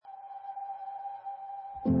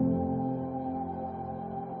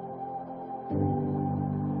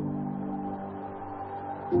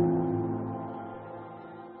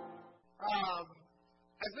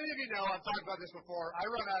I've talked about this before. I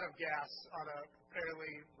run out of gas on a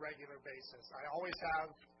fairly regular basis. I always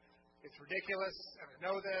have. It's ridiculous, and I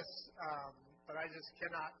know this, but I just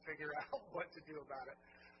cannot figure out what to do about it.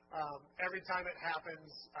 Every time it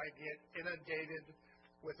happens, I get inundated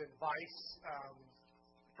with advice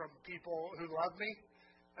from people who love me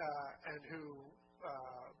and who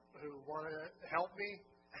want to help me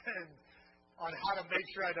and on how to make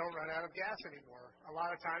sure I don't run out of gas anymore. A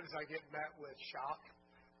lot of times I get met with shock.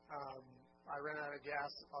 I ran out of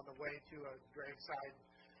gas on the way to a graveside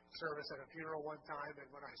service at a funeral one time,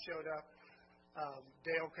 and when I showed up,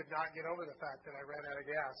 Dale could not get over the fact that I ran out of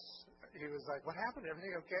gas. He was like, "What happened?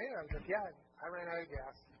 Everything okay?" And I was like, "Yeah, I ran out of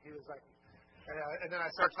gas." He was like, and then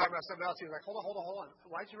I started talking about something else. He was like, hold on.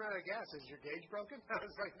 Why'd you run out of gas? Is your gauge broken? I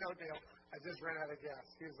was like, "No, Dale, I just ran out of gas."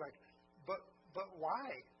 He was like, but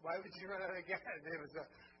why? Why would you run out of gas? And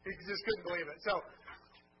he just couldn't believe it. So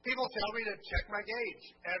people tell me to check my gauge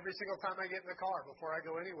every single time I get in the car before I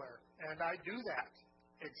go anywhere. And I do that,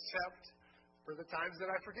 except for the times that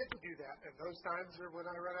I forget to do that. And those times are when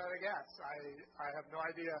I run out of gas. I have no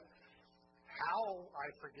idea how I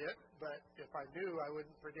forget, but if I knew, I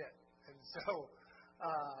wouldn't forget. And so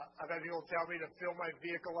I've had people tell me to fill my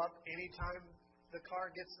vehicle up anytime the car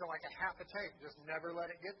gets to like a half a tank. Just never let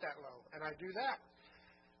it get that low. And I do that.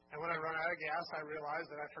 And when I run out of gas, I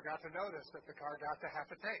realize that I forgot to notice that the car got to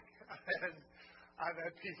half a tank. And I've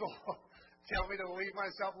had people tell me to leave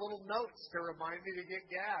myself little notes to remind me to get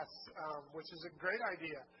gas, which is a great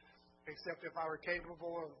idea. Except if I were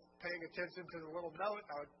capable of paying attention to the little note,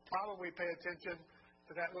 I would probably pay attention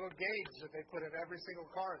to that little gauge that they put in every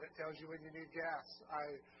single car that tells you when you need gas.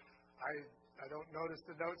 I don't notice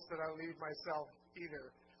the notes that I leave myself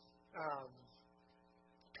either.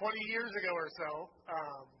 20 years ago or so,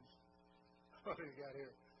 what do we got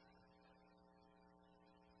here?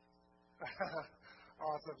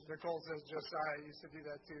 Awesome. Nicole says, Josiah used to do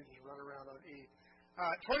that too, just run around on E.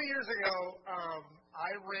 20 years ago,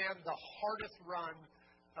 I ran the hardest run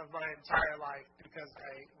of my entire life because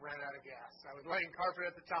I ran out of gas. I was laying carpet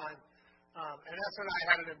at the time, and Essa and I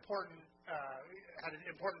had important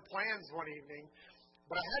plans one evening,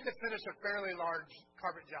 but I had to finish a fairly large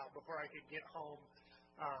carpet job before I could get home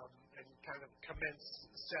and kind of commence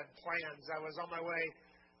said plans. I was on my way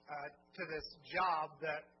to this job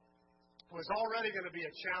that was already going to be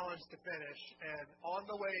a challenge to finish, and on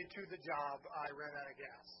the way to the job, I ran out of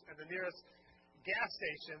gas. And the nearest gas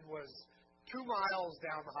station was 2 miles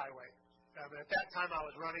down the highway. At that time, I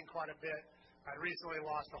was running quite a bit. I recently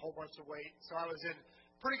lost a whole bunch of weight, so I was in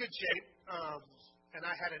pretty good shape, and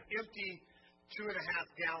I had an empty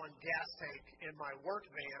 2.5-gallon gas tank in my work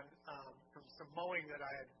van from some mowing that I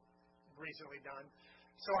had recently done.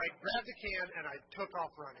 So I grabbed a can and I took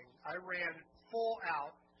off running. I ran full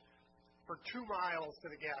out for 2 miles to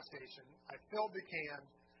the gas station. I filled the can,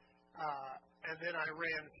 and then I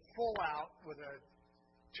ran full out with a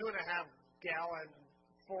 2.5-gallon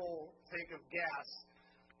full tank of gas,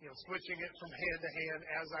 switching it from hand to hand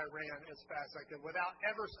as I ran as fast as I could without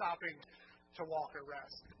ever stopping to walk or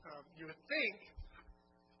rest. You would think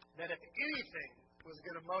that if anything was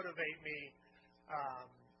going to motivate me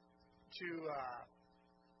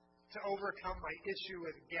to overcome my issue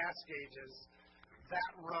with gas gauges,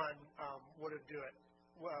 that run would have done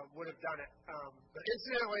it. But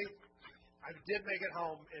incidentally, I did make it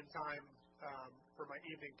home in time for my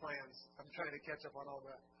evening plans. I'm trying to catch up on all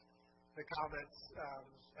the comments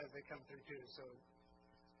as they come through too, so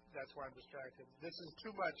that's why I'm distracted. This is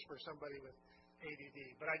too much for somebody with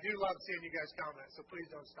ADD, but I do love seeing you guys comment, so please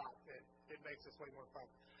don't stop. It makes this way more fun.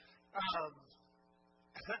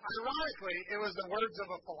 Ironically, it was the words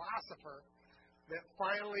of a philosopher that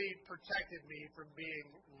finally protected me from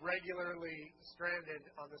being regularly stranded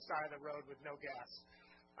on the side of the road with no gas.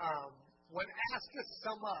 When asked to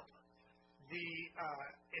sum up the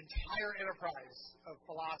entire enterprise of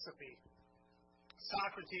philosophy,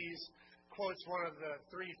 Socrates quotes one of the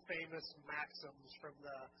 3 famous maxims from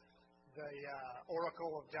the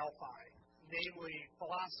Oracle of Delphi, namely,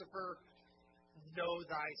 philosopher, know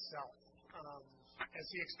thyself. As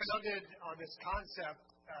he expounded on this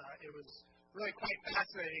concept, it was really quite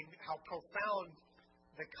fascinating how profound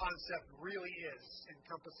the concept really is,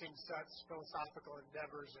 encompassing such philosophical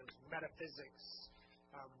endeavors as metaphysics,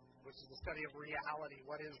 which is the study of reality,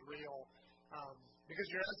 what is real, because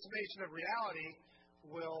your estimation of reality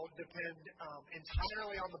will depend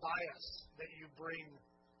entirely on the bias that you bring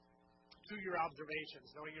to your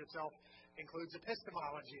observations. Knowing yourself includes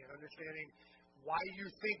epistemology and understanding why you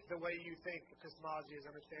think the way you think. Epistemology is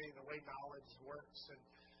understanding the way knowledge works. And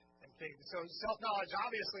and things. So self-knowledge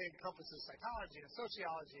obviously encompasses psychology and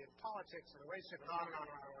sociology and politics and relationship and on and on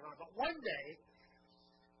and on and on. But one day,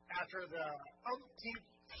 after the umpteenth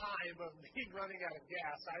time of me running out of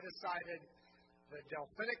gas, I decided the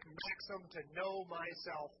Delphic maxim to know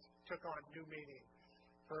myself took on new meaning.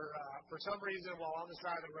 For some reason, while on the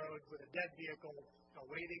side of the road with a dead vehicle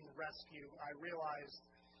awaiting rescue, I realized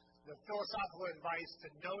the philosophical advice to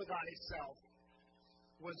know thyself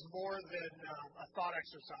was more than a thought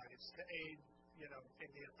exercise to aid, in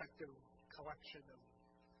the effective collection of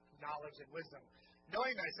knowledge and wisdom.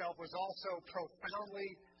 Knowing thyself was also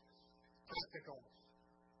profoundly practical.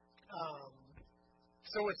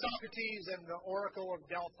 So with Socrates and the Oracle of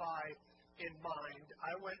Delphi in mind,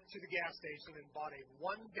 I went to the gas station and bought a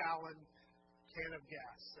 1-gallon can of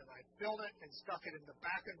gas. And I filled it and stuck it in the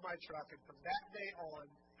back of my truck. And from that day on,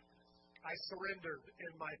 I surrendered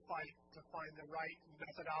in my fight to find the right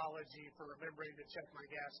methodology for remembering to check my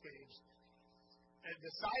gas gauge. And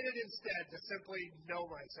decided instead to simply know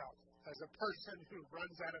myself as a person who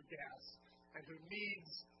runs out of gas and who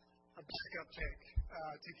needs a backup tank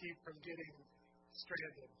to keep from getting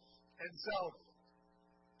stranded. And so,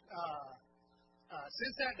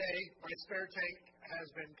 since that day, my spare tank has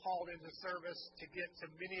been called into service to get to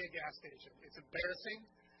many a gas station. It's embarrassing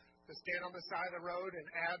to stand on the side of the road and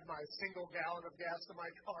add my single gallon of gas to my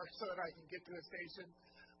car so that I can get to a station.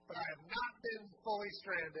 But I have not been fully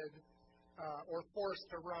stranded or forced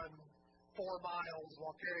to run 4 miles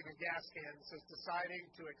while carrying a gas can since deciding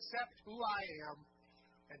to accept who I am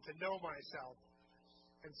and to know myself.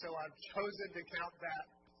 And so I've chosen to count that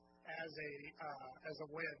as a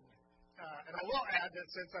win. And I will add that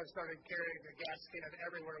since I've started carrying a gas can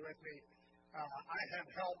everywhere with me, I have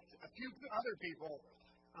helped a few other people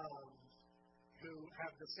who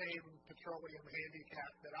have the same petroleum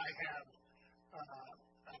handicap that I have.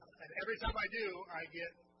 And every time I do, I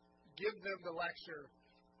give them the lecture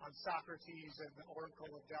on Socrates and the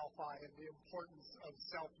Oracle of Delphi and the importance of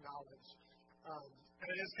self-knowledge. And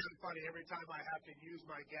it is kind of funny, every time I have to use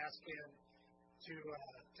my gas can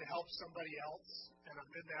to help somebody else, and I'm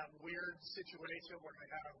in that weird situation where I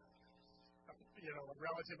have a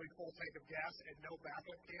relatively full tank of gas and no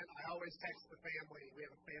backup can, I always text the family. We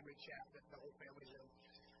have a family chat that the whole family's in.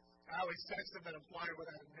 I always text them that I'm flying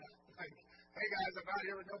without a net. Like, hey guys, I'm out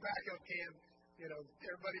here with no backup can.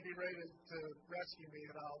 Everybody be ready to rescue me,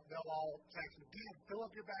 and they'll all text me, Dad, fill up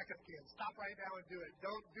your backup can. Stop right now and do it.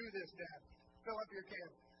 Don't do this, Dad. Fill up your can.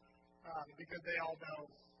 Because they all know,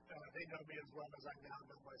 they know me as well as I now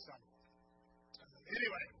know myself.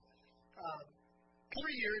 Anyway,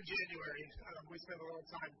 every year in January, we spend a little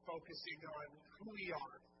time focusing on who we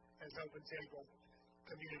are as Open Table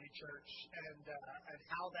Community Church and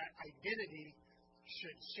how that identity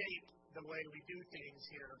should shape the way we do things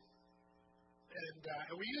here.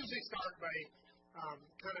 And we usually start by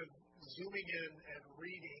kind of zooming in and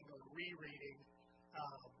reading or rereading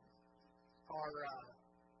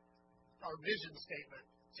our vision statement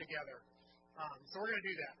together. So we're going to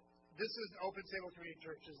do that. This is Open Table Community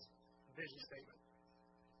Church's vision statement.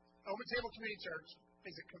 Open Table Community Church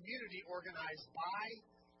is a community organized by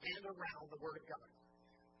and around the Word of God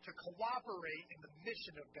to cooperate in the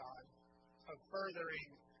mission of God of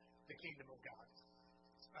furthering the kingdom of God.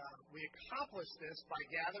 We accomplish this by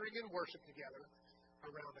gathering in worship together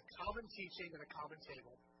around a common teaching and a common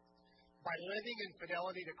table, by living in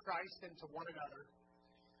fidelity to Christ and to one another,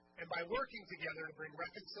 and by working together to bring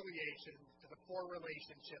reconciliation to the 4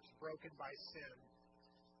 relationships broken by sin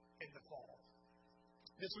in the fall.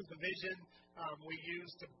 This was the vision we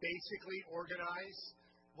used to basically organize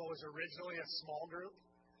what was originally a small group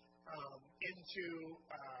into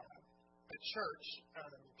a church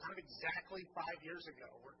kind of exactly 5 years ago.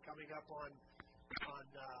 We're coming up on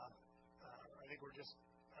I think we're just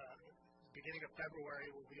beginning of February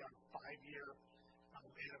will be our 5-year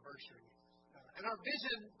anniversary. And our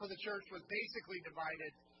vision for the church was basically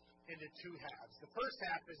divided into 2 halves. The first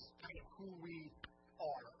half is kind of who we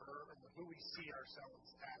are, or who we see ourselves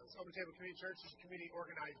as. Open Table Community Church is a community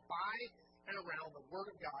organized by and around the Word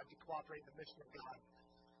of God to cooperate in the mission of God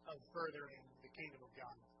of furthering the kingdom of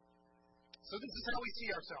God. So this is how we see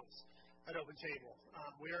ourselves at Open Table.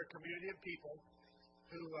 We are a community of people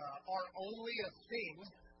who are only a thing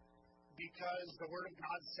because the Word of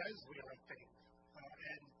God says we are a thing.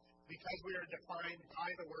 And because we are defined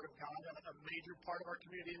by the Word of God, a major part of our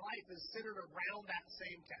community life is centered around that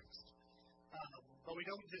same text. But we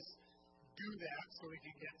don't just do that so we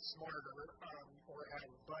can get smarter or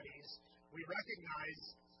have buddies. We recognize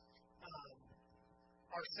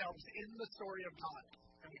ourselves in the story of God,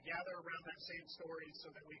 and we gather around that same story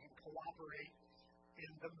so that we can cooperate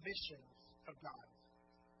in the mission of God.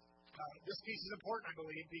 This piece is important, I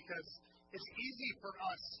believe, because it's easy for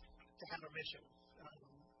us to have a mission.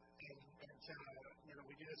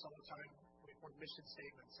 We do this all the time. We form mission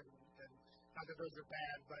statements, and not that those are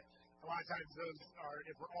bad, but a lot of times those are,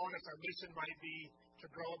 if we're honest, our mission might be to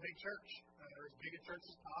grow a big church, or as big a church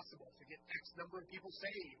as possible, to get X number of people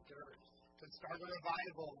saved, or to start a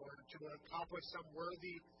revival, or to accomplish some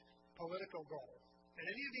worthy political goal. And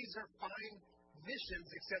any of these are fine missions,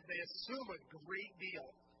 except they assume a great deal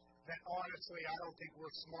that honestly I don't think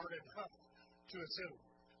we're smart enough to assume.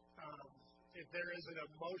 If there is an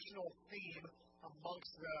emotional theme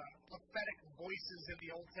amongst the prophetic voices in the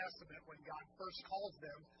Old Testament when God first calls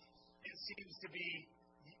them, it seems to be,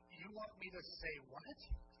 you want me to say what?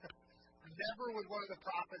 Never would one of the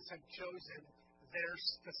prophets have chosen their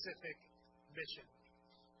specific mission.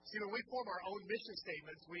 See, when we form our own mission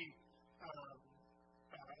statements, who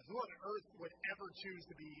on earth would ever choose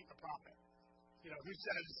to be a prophet? Who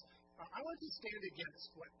says, I want to stand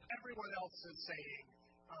against what everyone else is saying,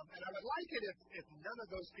 and I would like it if none of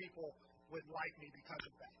those people would like me because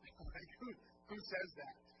of that. Who says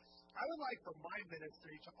that? I would like for my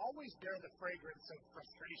ministry to always bear the fragrance of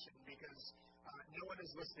frustration because no one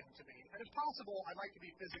is listening to me. And if possible, I'd like to be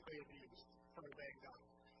physically abused for obeying God.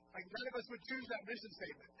 None of us would choose that mission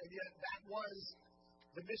statement, and yet that was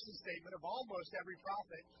the mission statement of almost every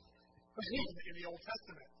prophet in the Old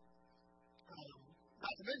Testament.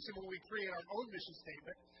 Not to mention, when we create our own mission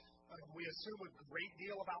statement, we assume a great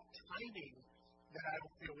deal about timing that I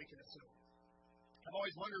don't feel we can assume. I've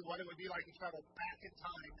always wondered what it would be like to travel back in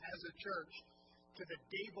time as a church to the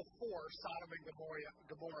day before Sodom and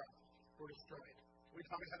Gomorrah were destroyed. We'd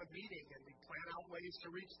probably have a meeting and we'd plan out ways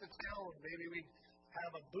to reach the town. Maybe we'd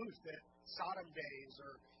have a booth at Sodom Days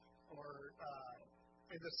or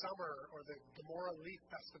in the summer or the Gomorrah Leaf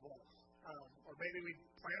Festival. Or maybe we'd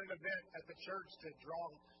plan an event at the church to draw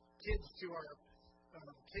kids to our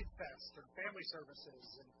Kid Fest or family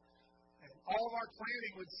services. And all of our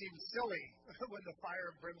planning would seem silly when the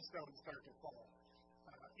fire and brimstone start to fall.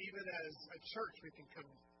 Even as a church,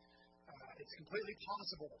 it's completely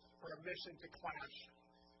possible for a mission to clash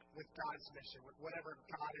with God's mission, with whatever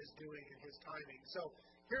God is doing in His timing. So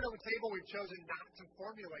here at the table, we've chosen not to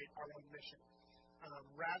formulate our own mission.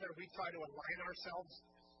 Rather, we try to align ourselves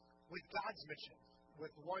with God's mission.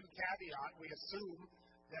 With one caveat, we assume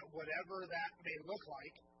that whatever that may look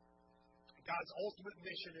like, God's ultimate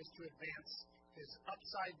mission is to advance His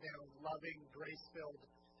upside-down, loving, grace-filled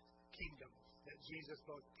kingdom that Jesus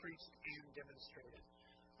both preached and demonstrated.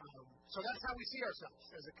 So that's how we see ourselves,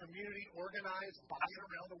 as a community organized by and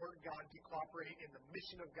around the Word of God to cooperate in the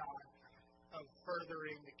mission of God of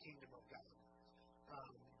furthering the kingdom of God.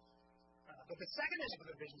 But the second half of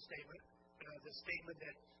the vision statement, the statement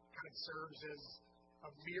that kind of serves as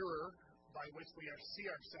a mirror by which we see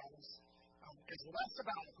ourselves, is less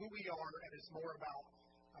about who we are and is more about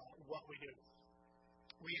what we do.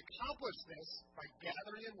 We accomplish this by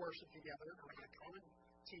gathering in worship together around a common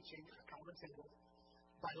teaching, a common table,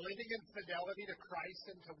 by living in fidelity to Christ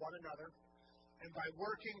and to one another, and by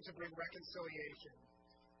working to bring reconciliation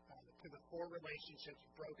to the four relationships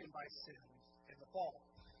broken by sin in the fall.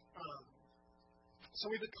 So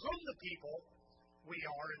we become the people we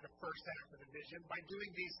are in the first half of the vision by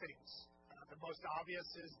doing these things. The most obvious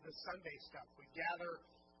is the Sunday stuff. We gather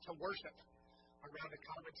to worship around a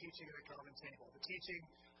common teaching and a common table. The teaching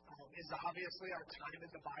is obviously our time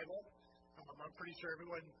in the Bible. I'm pretty sure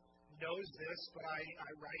everyone knows this, but I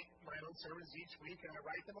write my own sermons each week, and I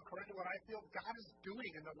write them according to what I feel God is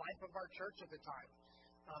doing in the life of our church at the time.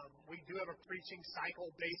 We do have a preaching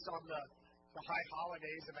cycle based on the high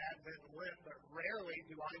holidays of Advent and Lent, but rarely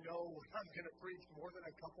do I know what I'm going to preach more than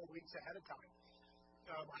a couple weeks ahead of time.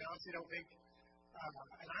 I honestly don't think,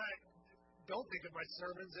 and I don't think of my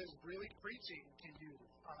sermons as really preaching to you.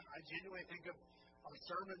 I genuinely think of our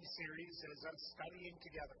sermon series as us studying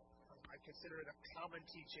together. I consider it a common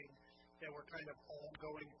teaching that we're kind of all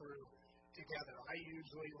going through together. I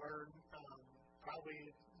usually learn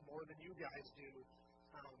probably more than you guys do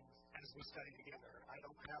as we study together. I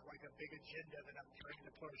don't have like a big agenda that I'm trying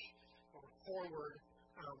to push forward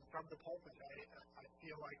from the pulpit. I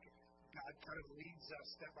feel like God kind of leads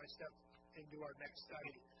us step by step into our next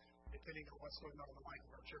study, depending on what's going on in the life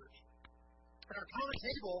of our church. And our common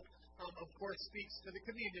table, of course, speaks to the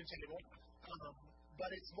communion table,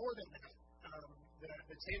 but it's more than that.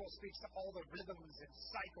 The table speaks to all the rhythms and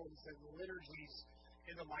cycles and liturgies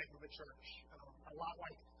in the life of the church. A lot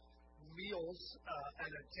like meals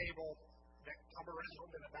at a table that come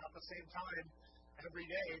around at about the same time every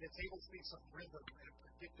day, the table speaks of rhythm and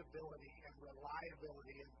predictability and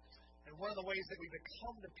reliability. And one of the ways that we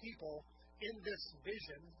become the people in this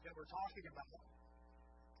vision that we're talking about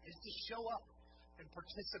is to show up and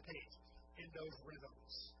participate in those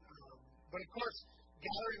rhythms. But of course,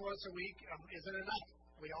 gathering once a week isn't enough.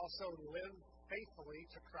 We also live faithfully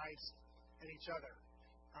to Christ and each other.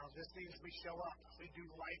 This means we show up. We do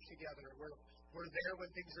life together. We're there when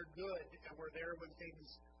things are good, and we're there when things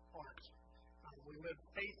aren't. We live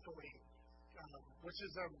faithfully, which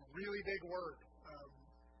is a really big word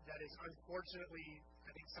that is unfortunately,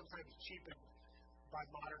 I think, sometimes cheapened by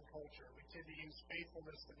modern culture. We tend to use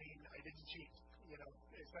faithfulness to mean I didn't cheat,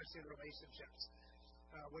 especially in relationships.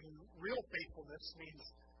 When real faithfulness means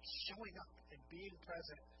showing up and being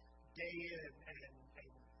present day in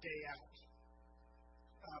and day out.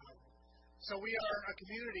 So we are a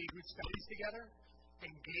community who studies together,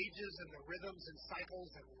 engages in the rhythms and cycles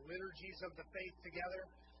and liturgies of the faith together,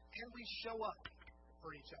 and we show up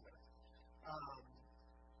for each other.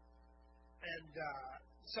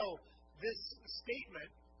 So this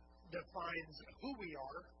statement defines who we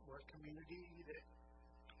are. We're a community that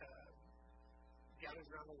gathers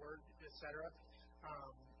around the Word, etc.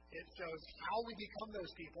 It shows how we become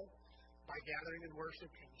those people by gathering in worship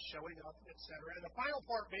and showing up, etc. And the final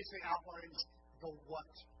part basically outlines the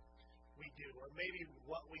what we do, or maybe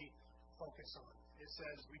what we focus on. It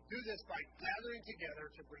says we do this by gathering together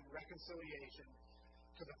to bring reconciliation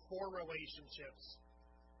to the four relationships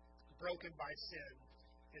broken by sin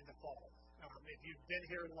in the fall. If you've been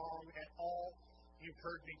here long at all, you've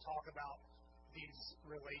heard me talk about these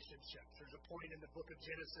relationships. There's a point in the book of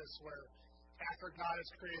Genesis where after God has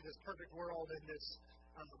created this perfect world and this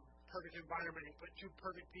perfect environment, He put two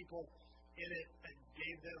perfect people in it and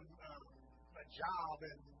gave them a job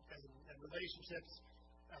and relationships.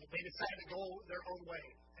 They decided to go their own way.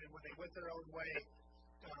 And when they went their own way,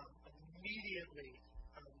 immediately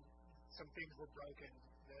some things were broken.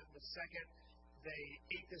 The second they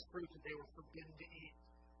ate this fruit that they were forbidden to eat,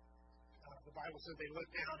 the Bible says they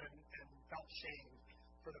looked down and felt shame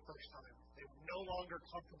for the first time. They were no longer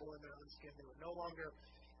comfortable in their own skin. They were no longer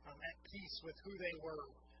at peace with who they were.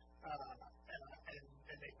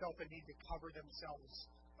 And they felt the need to cover themselves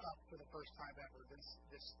up for the first time ever.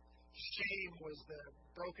 This shame was the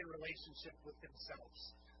broken relationship with themselves.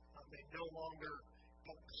 They no longer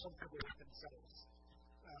felt comfortable with themselves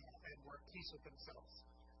and were at peace with themselves.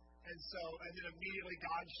 And then immediately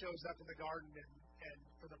God shows up in the garden, and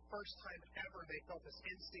for the first time ever, they felt this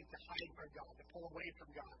instinct to hide from God, to pull away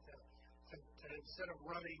from God, to instead of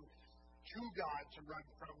running to God, to run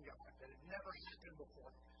from God. That had never happened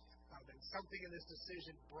before. And something in this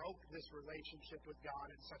decision broke this relationship with God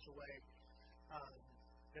in such a way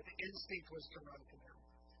that the instinct was to run from Him.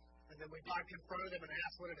 And then when God confronted them and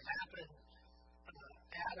asked what had happened,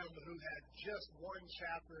 Adam, who had just one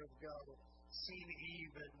chapter ago seen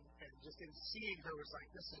Eve and just in seeing her was like,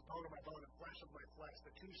 this is bone of my bone and flesh of my flesh.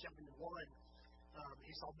 The two shall be one.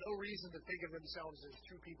 He saw no reason to think of themselves as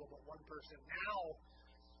two people but one person. Now,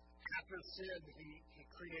 after sin, he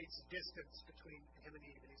creates distance between him and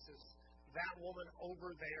Eve. And he says, that woman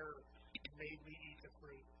over there made me eat the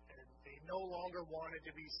fruit. And they no longer wanted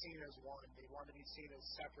to be seen as one. They wanted to be seen as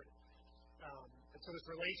separate. And so this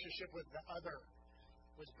relationship with the other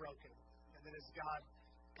was broken. And then as God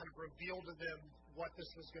kind of revealed to them what this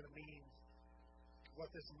was going to mean, what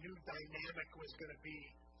this new dynamic was going to be,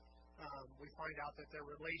 we find out that their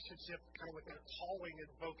relationship, kind of with their calling and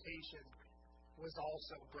vocation, was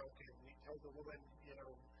also broken. He told the woman,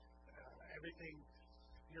 everything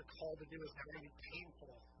you're called to do is not going to be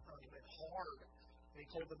painful and hard. And he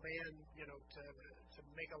told the man, to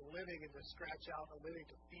make a living and to scratch out a living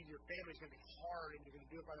to feed your family is going to be hard, and you're going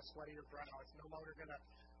to do it by the sweat of your brow. It's no longer going to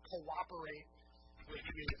cooperate with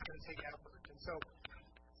you. It's going to take effort. And so,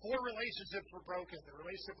 four relationships were broken: the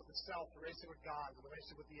relationship with the self, the relationship with God, the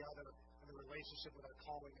relationship with the other, and the relationship with our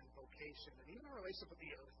calling and vocation. And even the relationship with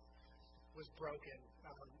the earth was broken.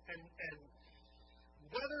 And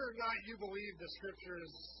whether or not you believe the Scripture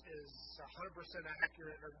is 100%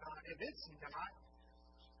 accurate or not, if it's not,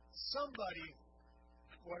 somebody,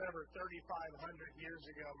 3,500 years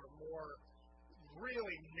ago or more,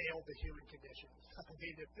 really nailed the human condition. I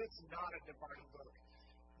mean, if it's not a divine book,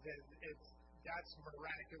 then that's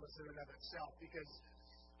miraculous in and of itself, because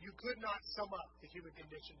you could not sum up the human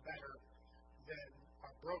condition better than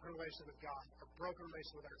our broken relationship with God, our broken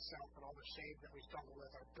relationship with ourselves and all the shame that we struggle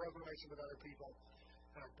with, our broken relationship with other people,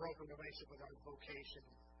 and our broken relationship with our vocation.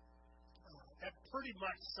 That pretty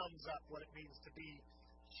much sums up what it means to be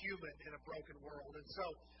human in a broken world. And so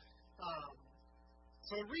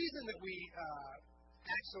the reason that we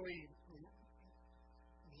actually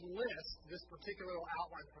list this particular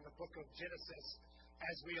outline from the book of Genesis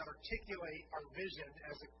as we articulate our vision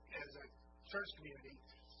as a church community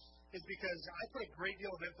is because I put a great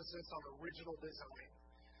deal of emphasis on original design.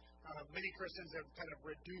 Many Christians have kind of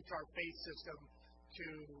reduced our faith system to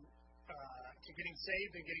getting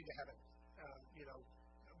saved and getting to heaven,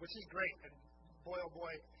 which is great. And boy, oh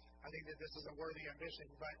boy, I think that this is a worthy ambition.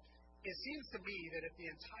 But it seems to me that if the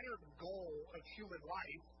entire goal of human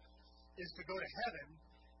life is to go to heaven,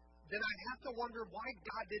 then I have to wonder why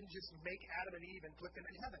God didn't just make Adam and Eve and put them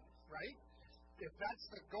in heaven, right? If that's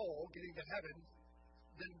the goal, getting to heaven,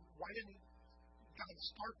 then why didn't God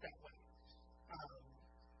start that way?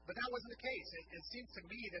 But that wasn't the case. It seems to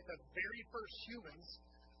me that the very first humans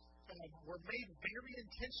were made very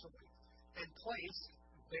intentionally and placed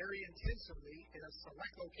very intentionally in a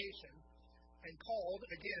select location and called,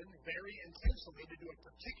 again, very intentionally to do a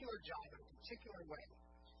particular job in a particular way.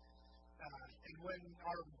 And when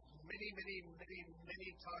our many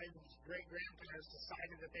times great-grandparents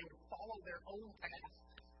decided that they would follow their own path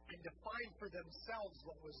and define for themselves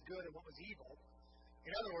what was good and what was evil,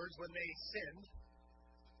 in other words, when they sinned,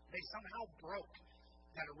 they somehow broke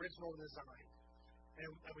that original design.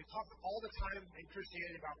 And we talk all the time in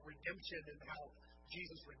Christianity about redemption and how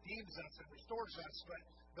Jesus redeems us and restores us, but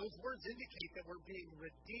those words indicate that we're being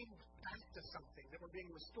redeemed back to something, that we're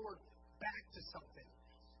being restored back to something.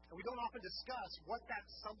 And we don't often discuss what that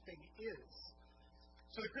something is.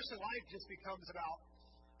 So the Christian life just becomes about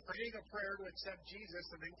praying a prayer to accept Jesus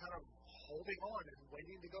and then kind of holding on and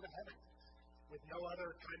waiting to go to heaven with no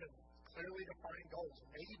other kind of clearly defined goals.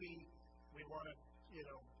 Maybe we want to,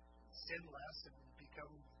 sin less and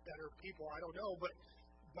become better people. I don't know, but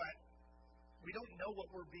we don't know what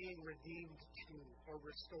we're being redeemed to or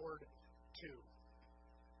restored to.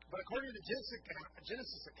 But according to the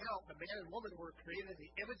Genesis account, the man and woman were created in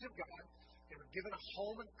the image of God. They were given a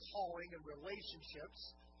home and calling and relationships.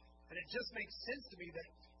 And it just makes sense to me that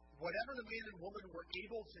whatever the man and woman were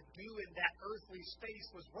able to do in that earthly space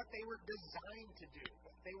was what they were designed to do,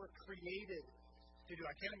 what they were created to do.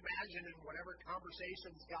 I can't imagine in whatever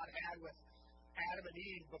conversations God had with Adam and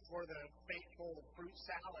Eve before the fateful fruit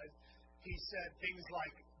salad, he said things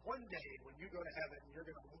like, one day when you go to heaven, you're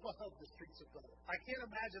going to love the streets of gold. I can't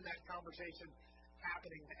imagine that conversation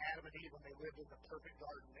happening to Adam and Eve when they lived in the perfect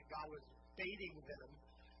garden, that God was baiting them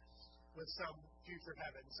with some future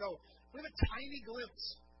heaven. So we have a tiny glimpse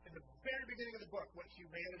in the very beginning of the book what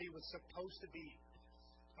humanity was supposed to be.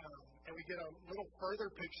 And we get a little further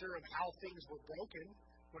picture of how things were broken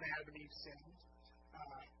when Adam and Eve sinned.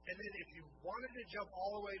 And then if you wanted to jump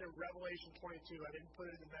all the way to Revelation 22, I didn't put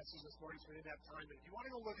it in the message this morning so we didn't have time, but if you want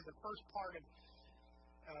to go look at the first part of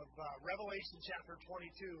Revelation chapter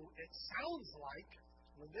 22, it sounds like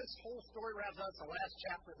when this whole story wraps up, it's the last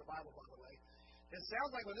chapter of the Bible, by the way, it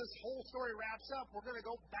sounds like when this whole story wraps up, we're going to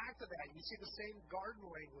go back to that. You see the same garden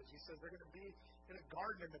language. He says they're going to be in a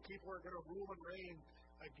garden and the people are going to rule and reign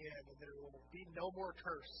again, and there will be no more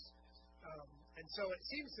curse. And so it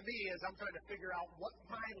seems to me, as I'm trying to figure out what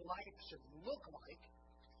my life should look like,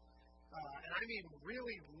 and I mean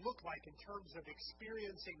really look like in terms of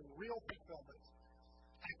experiencing real fulfillment,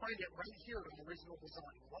 I find it right here in the original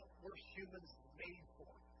design. What were humans made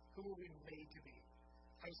for? Who were we made to be?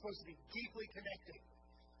 I'm supposed to be deeply connected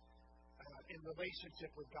in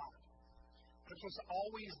relationship with God. I'm supposed to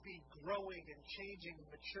always be growing and changing and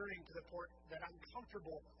maturing to the point that I'm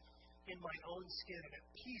comfortable in my own skin and at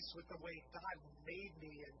peace with the way God made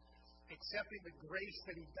me and accepting the grace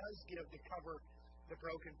that He does give to cover the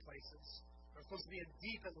broken places. I'm supposed to be in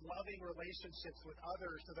deep and loving relationships with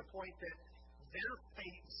others to the point that their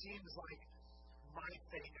fate seems like my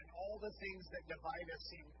fate, and all the things that divide us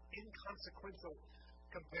seem inconsequential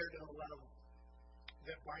compared to the love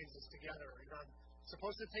that binds us together. And I'm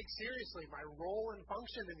supposed to take seriously my role and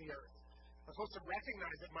function in the earth. I'm supposed to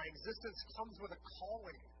recognize that my existence comes with a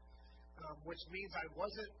calling, which means I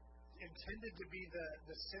wasn't intended to be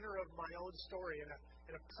the center of my own story.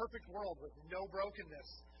 In a perfect world with no brokenness,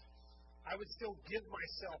 I would still give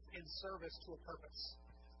myself in service to a purpose.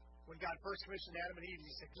 When God first commissioned Adam and Eve,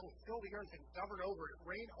 He said, go fill the earth and govern over it,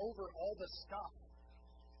 reign over all the stuff.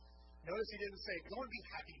 Notice He didn't say, go and be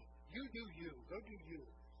happy. You do you. Go do you.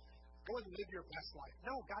 Go and live your best life.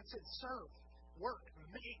 No, God said, serve, work,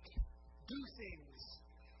 make, do things.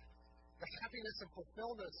 The happiness and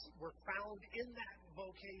fulfillment were found in that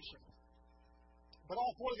vocation. But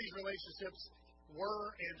all four of these relationships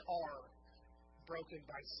were and are broken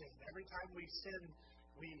by sin. Every time we sin,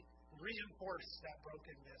 we reinforce that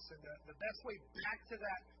brokenness. And the best way back to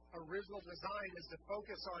that original design is to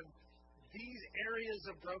focus on these areas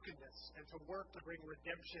of brokenness and to work to bring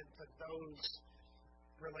redemption to those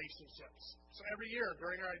relationships. So every year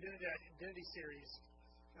during our identity series,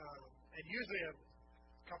 and usually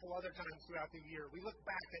a couple other times throughout the year, we look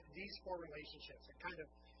back at these 4 relationships and kind of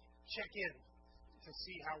check in to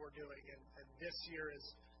see how we're doing. And this year is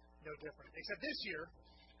no different. Except this year,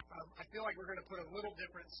 I feel like we're going to put a little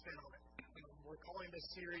different spin on it. We're calling this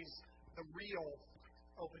series The Real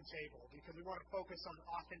Open Table because we want to focus on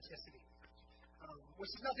authenticity,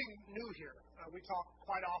 which is nothing new here. We talk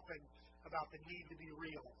quite often about the need to be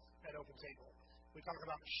real at Open Table. We talk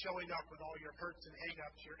about showing up with all your hurts and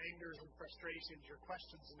hang-ups, your angers and frustrations, your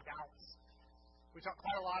questions and doubts. We talk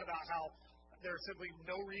quite a lot about how there's simply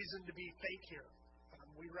no reason to be fake here.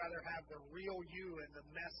 We'd rather have the real you and the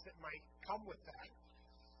mess that might come with that,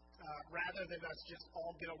 rather than us just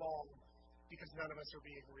all get along because none of us are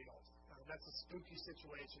being real. That's a spooky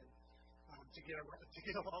situation to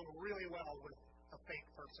get along really well with a fake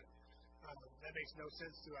person. That makes no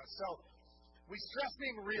sense to us. So we stress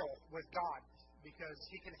being real with God because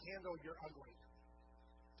He can handle your ugly.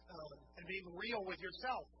 And being real with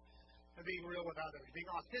yourself and being real with others.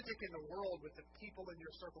 Being authentic in the world with the people in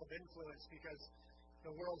your circle of influence because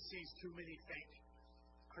the world sees too many fake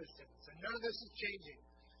Christians. And none of this is changing.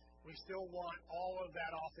 We still want all of that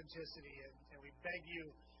authenticity, and we beg you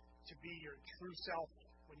to be your true self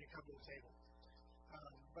when you come to the table.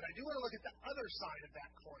 But I do want to look at the other side of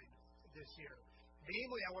that coin this year.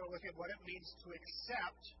 Namely, I want to look at what it means to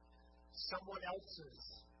accept someone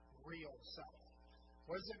else's real self.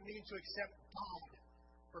 What does it mean to accept God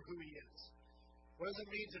for who He is? What does it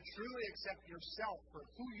mean to truly accept yourself for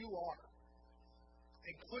who you are?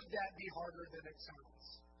 And could that be harder than it sounds?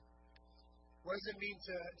 What does it mean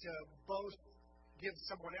to both give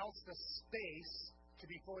someone else the space to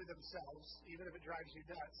be fully themselves, even if it drives you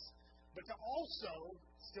nuts, but to also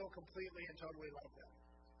still completely and totally love them?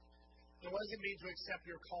 And what does it mean to accept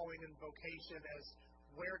your calling and vocation as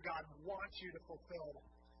where God wants you to fulfill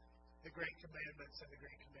the Great Commandments and the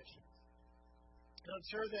Great Commission? And I'm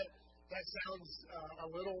sure that sounds a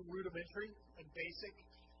little rudimentary and basic,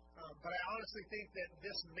 but I honestly think that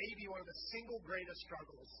this may be one of the single greatest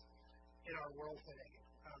struggles in our world today.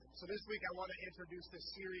 So this week I want to introduce this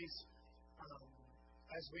series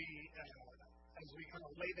as we kind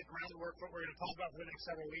of lay the groundwork for what we're going to talk about for the next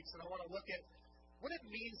several weeks. And I want to look at what it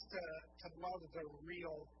means to love the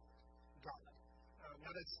real God.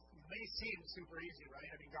 Now this may seem super easy, right?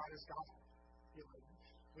 I mean, God is God. You know,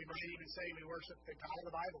 we might even say we worship the God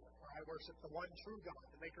of the Bible, or I worship the one true God,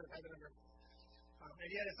 the maker of heaven and earth. And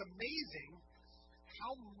yet it's amazing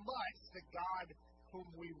how much the God whom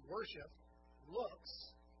we worship looks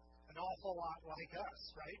an awful lot like us,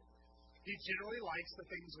 right? He generally likes the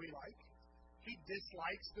things we like. He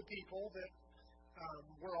dislikes the people that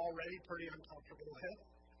we're already pretty uncomfortable with.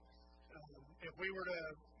 If he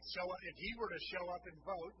were to show up and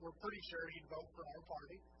vote, we're pretty sure he'd vote for our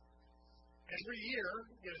party. Every year,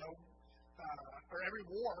 or every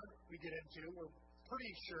war we get into, we're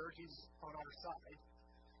pretty sure he's on our side.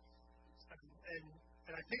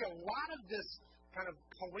 And I think a lot of this kind of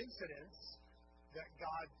coincidence that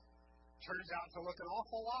God turns out to look an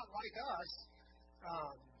awful lot like us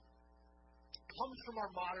comes from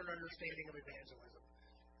our modern understanding of evangelism.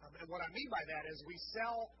 And what I mean by that is we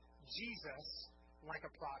sell Jesus like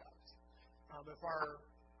a product. If our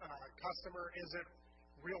customer isn't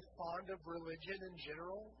real fond of religion in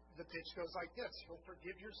general, the pitch goes like this: He'll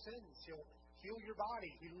forgive your sins. He'll heal your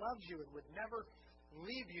body. He loves you and would never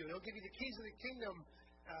leave you. He'll give you the keys of the kingdom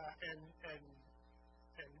and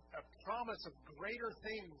a promise of greater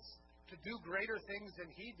things, to do greater things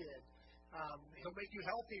than He did. He'll make you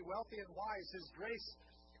healthy, wealthy, and wise. His grace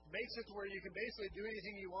makes it to where you can basically do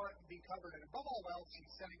anything you want and be covered. And above all else,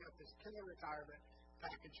 He's setting up this killer retirement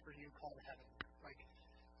package for you called heaven.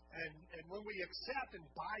 And when we accept and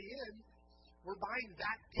buy in, we're buying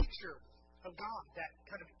that picture of God, that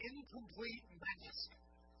kind of incomplete mask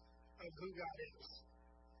of who God is.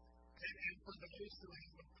 And for those who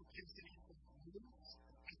have a propensity for rules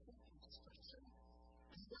and ethic and destruction,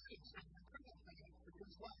 His word is incredible for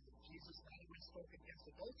His life. Jesus not only spoke against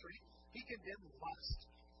adultery, He condemned lust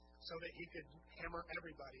so that He could hammer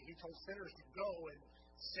everybody. He told sinners to go and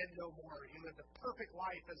sin no more. He lived a perfect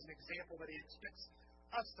life as an example that He expects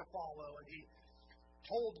us to follow. And He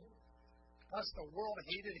told us the world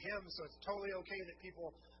hated Him, so it's totally okay that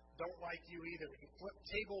people don't like you either. He flipped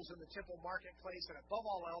tables in the temple marketplace, and above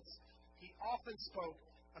all else, He often spoke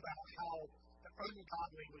about how the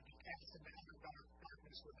ungodly would be cast into outer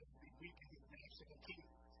darkness where they would be weeping and gnashing of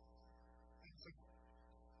teeth. And so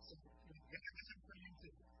God isn't for you to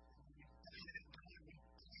be divided and God, we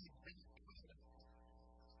see that confident.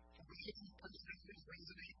 And we see personalities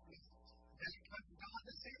resonate with that kind of God.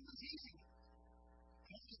 The same is easy.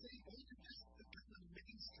 Paul say those are just the kind of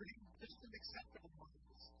mainstream, just an acceptable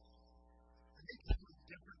models. And they come with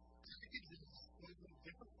different packages, with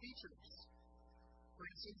different features. For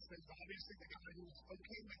instance, there's obviously the guy who's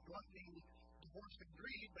okay with gluttony, divorce, and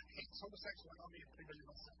greed, but hates homosexuality and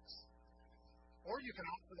premarital sex. Or you can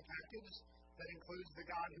opt for the package that includes the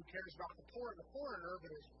God who cares about the poor and the foreigner, but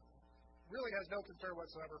really has no concern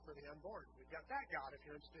whatsoever for the unborn. We've got that God if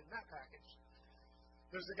you're interested in that package.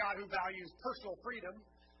 There's the God who values personal freedom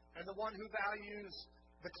and the one who values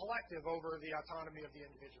the collective over the autonomy of the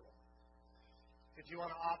individual. If you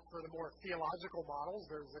want to opt for the more theological models,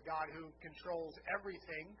 there's the God who controls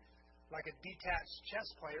everything like a detached chess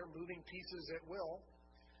player, moving pieces at will.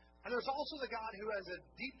 And there's also the God who has a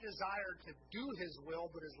deep desire to do his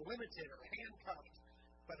will, but is limited or handcuffed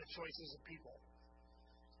by the choices of people.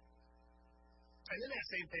 And in that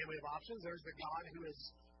same family of options, there's the God who is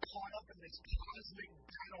caught up in this cosmic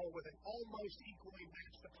battle with an almost equally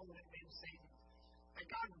matched opponent named Satan. And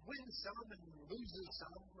God wins some and loses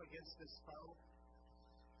some against this foe.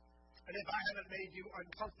 And if I haven't made you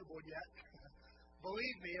uncomfortable yet,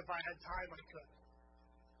 believe me, if I had time, I could.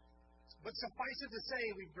 But suffice it to say,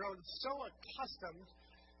 we've grown so accustomed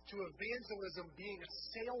to evangelism being a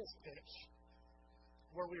sales pitch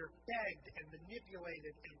where we are begged and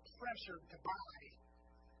manipulated and pressured to buy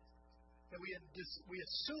that we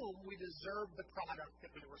assume we deserve the product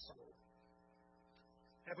that we were sold.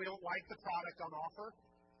 If we don't like the product on offer,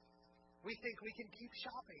 we think we can keep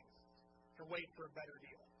shopping and wait for a better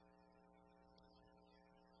deal.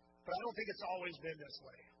 But I don't think it's always been this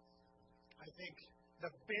way. I think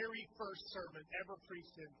the very first sermon ever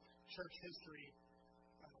preached in church history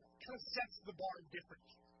kind of sets the bar different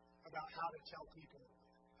about how to tell people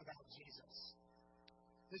about Jesus.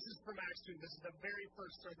 This is from Acts 2. This is the very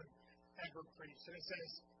first sermon ever preached. And it says,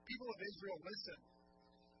 people of Israel, listen.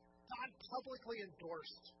 God publicly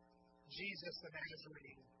endorsed Jesus the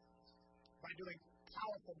Nazarene by doing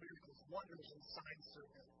powerful miracles, wonders, and signs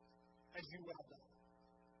through him, as you well know.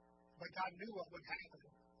 But God knew what would happen,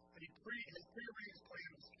 and his prearranged plan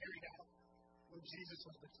was carried out when Jesus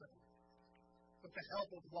was betrayed. With the help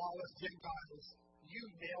of lawless Gentiles, you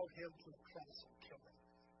nailed him to the cross and killed him.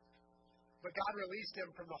 But God released him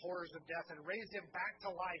from the horrors of death and raised him back to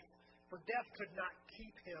life, for death could not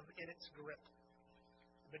keep him in its grip.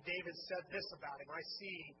 But David said this about him, I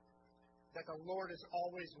see that the Lord is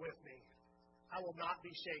always with me. I will not be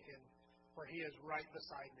shaken, for he is right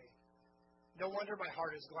beside me. No wonder my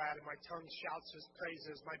heart is glad and my tongue shouts his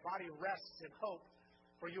praises. My body rests in hope,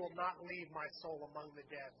 for you will not leave my soul among the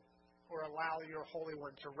dead or allow your Holy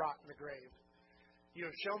One to rot in the grave. You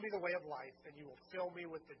have shown me the way of life, and you will fill me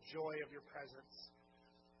with the joy of your presence.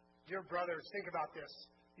 Dear brothers, think about this.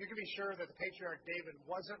 You can be sure that the patriarch David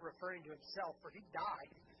wasn't referring to himself, for he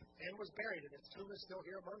died and was buried, and his tomb is still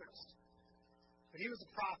here among us. But he was a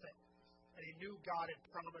prophet, and he knew God had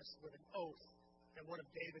promised with an oath that one of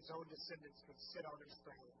David's own descendants would sit on his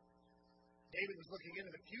throne. David was looking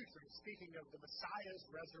into the future and speaking of the Messiah's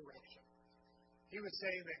resurrection. He was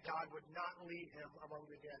saying that God would not leave him among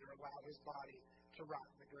the dead or allow his body to rot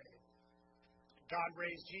in the grave. God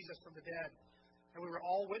raised Jesus from the dead, and we were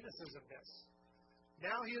all witnesses of this.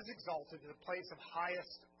 Now he is exalted to the place of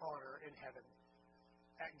highest honor in heaven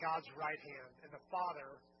at God's right hand, and the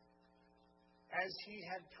Father, as he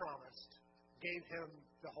had promised, gave him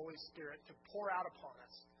the Holy Spirit to pour out upon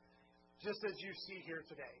us, just as you see here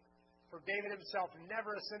today. For David himself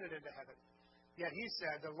never ascended into heaven. Yet he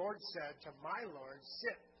said, the Lord said to my Lord,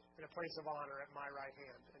 sit in a place of honor at my right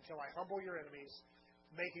hand until I humble your enemies,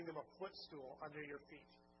 making them a footstool under your feet.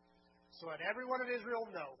 So let everyone in Israel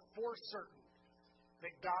know for certain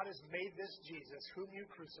that God has made this Jesus, whom you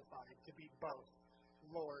crucified, to be both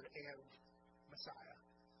Lord and Messiah.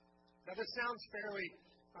 Now this sounds fairly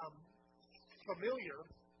familiar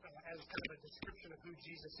as kind of a description of who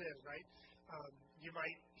Jesus is, right? You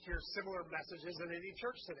might hear similar messages in any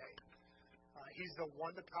church today. He's the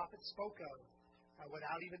one the prophet spoke of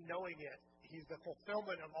without even knowing it. He's the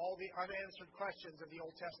fulfillment of all the unanswered questions of the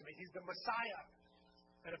Old Testament. He's the Messiah.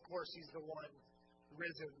 And of course, he's the one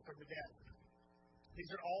risen from the dead. These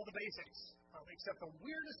are all the basics, except the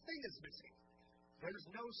weirdest thing is missing. There's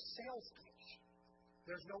no sales pitch.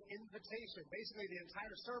 There's no invitation. Basically, the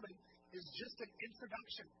entire sermon is just an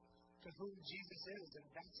introduction to who Jesus is, and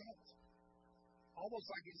that's it. Almost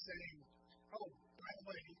like he's saying, oh, by the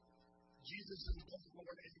way, Jesus is both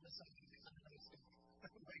Lord and Messiah.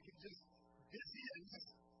 Like it just, this is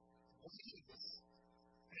what he is.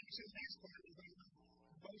 And actually, the next part is what I love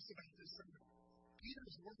most about this sermon.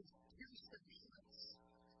 Peter's words pierced their hearts,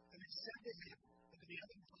 and they said to him and to the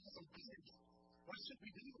other apostles, what should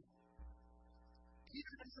we do?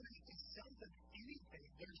 Peter doesn't have to sell them anything.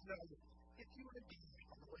 There's no, if you were to be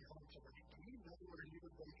on the way home tonight, do you know where you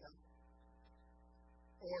would wake up?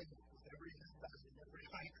 Or with every head bowed and every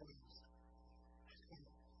eye closed.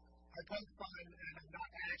 I poke fun, and I'm not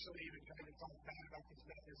actually even trying to talk bad about these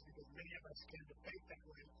methods because many of us tend to think that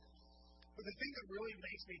way. But the thing that really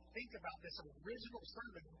makes me think about this original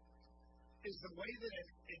sermon is the way that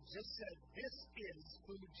it just said, this is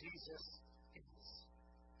who Jesus is.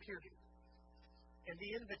 Period. And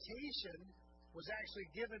the invitation was actually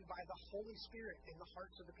given by the Holy Spirit in the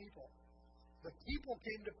hearts of the people. The people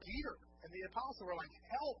came to Peter, and the apostles were like,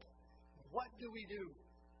 help! What do we do?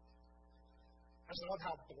 I just love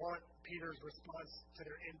how blunt Peter's response to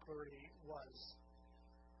their inquiry was.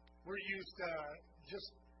 We're used to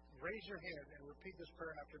just raise your hand and repeat this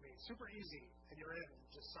prayer after me. Super easy, and you're in.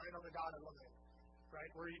 Just sign on the dotted line,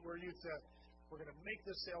 right? We're used to, we're going to make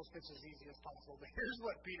this sales pitch as easy as possible. But here's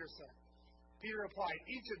what Peter said. Peter replied,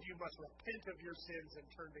 each of you must repent of your sins and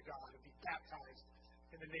turn to God and be baptized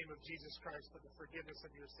in the name of Jesus Christ for the forgiveness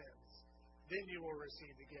of your sins. Then you will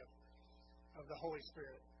receive the gift of the Holy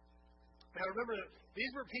Spirit. Now remember,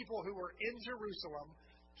 these were people who were in Jerusalem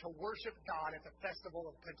to worship God at the festival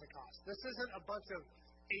of Pentecost. This isn't a bunch of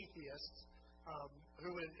atheists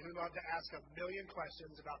who love to ask a million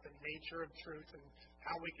questions about the nature of truth and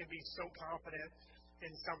how we can be so confident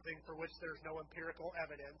in something for which there's no empirical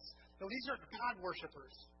evidence. No, these are God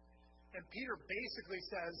worshipers. And Peter basically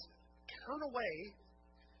says, turn away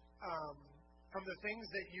from the things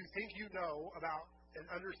that you think you know about and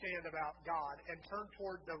understand about God and turn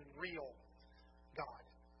toward the real God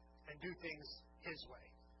and do things His way.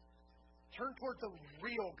 Turn toward the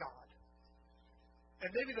real God. And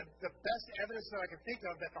maybe the best evidence that I can think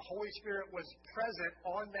of that the Holy Spirit was present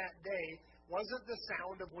on that day wasn't the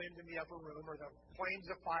sound of wind in the upper room or the flames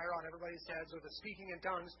of fire on everybody's heads or the speaking in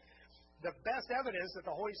tongues. The best evidence that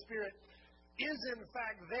the Holy Spirit is in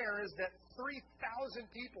fact there is that 3,000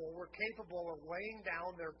 people were capable of laying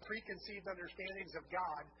down their preconceived understandings of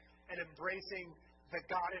God and embracing the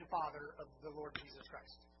God and Father of the Lord Jesus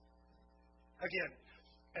Christ. Again,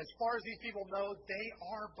 as far as these people know, they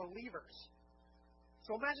are believers.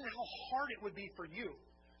 So imagine how hard it would be for you.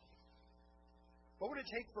 What would it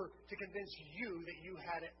take to convince you that you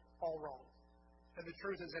had it all wrong and the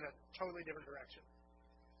truth is in a totally different direction?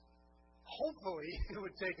 Hopefully, it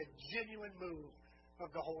would take a genuine move of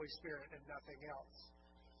the Holy Spirit and nothing else.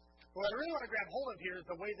 What I really want to grab hold of here is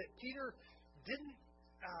the way that Peter didn't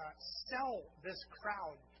sell this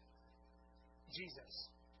crowd Jesus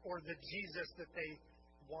or the Jesus that they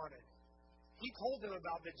wanted. He told them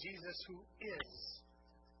about the Jesus who is,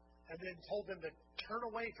 and then told them to turn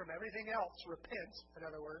away from everything else, repent, in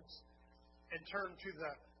other words, and turn to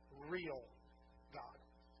the real God.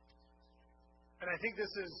 And I think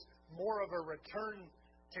this is more of a return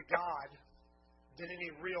to God than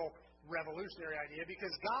any real revolutionary idea,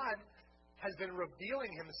 because God has been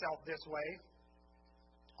revealing Himself this way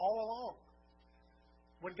all along.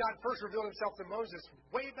 When God first revealed Himself to Moses,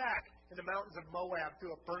 way back in the mountains of Moab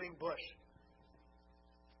through a burning bush.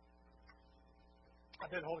 I've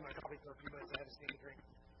been holding my coffee for a few minutes. I had to sneak a drink.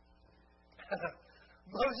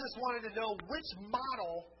 Moses wanted to know which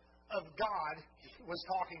model of God was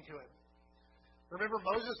talking to him. Remember,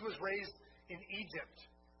 Moses was raised in Egypt.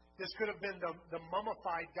 This could have been the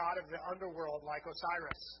mummified god of the underworld like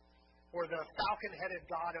Osiris, or the falcon-headed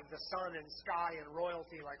god of the sun and sky and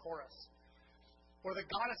royalty like Horus, or the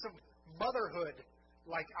goddess of motherhood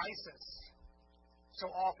like Isis, so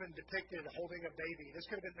often depicted holding a baby. This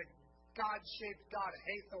could have been the God-shaped god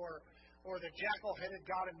Hathor, or the jackal-headed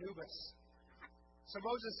god Anubis. So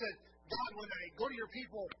Moses said, God, when I go to your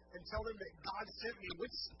people and tell them that God sent me,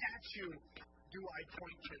 which statue do I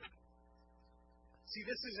point to? See,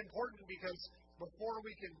 this is important because before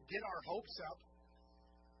we can get our hopes up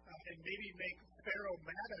and maybe make Pharaoh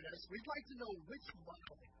mad at us, we'd like to know which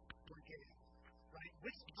model we're getting, right?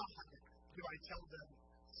 Which God do I tell them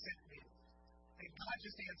sent me? And God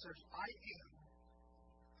just answers, I am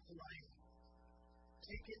who I am.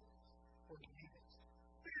 Take it or leave it.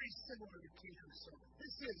 Very similar to Peter's sermon.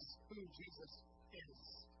 This is who Jesus is.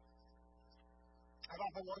 I've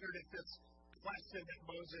often wondered if this question that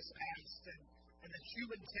Moses asked and the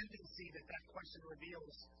human tendency that question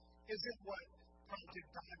reveals isn't what prompted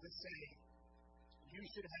God to say, you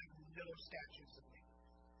should have no statues of me.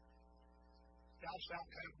 Thou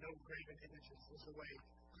shalt have no graven images was the way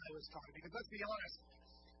I was taught. Because let's be honest,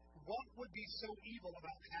 what would be so evil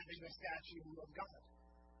about having a statue of God?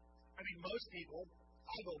 I mean, most people,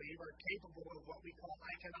 I believe, are capable of what we call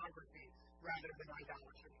iconography rather than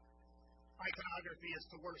idolatry. Iconography is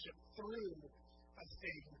to worship through a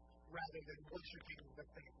thing rather than worshiping the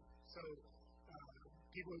thing. So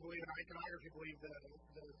people who believe in iconography believe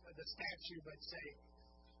the statue, but say,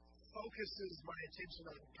 focuses my attention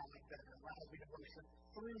on God better, allows me to worship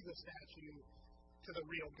through the statue to the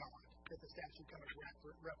real God that the statue kind of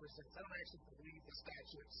represents. I don't actually believe the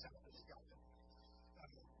statue itself is God.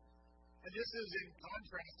 And this is in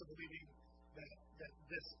contrast to believing that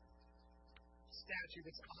this statue,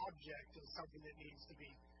 this object, is something that needs to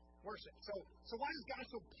be worshipped. So why is God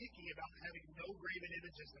so picky about having no graven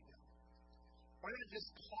images of Him? Why not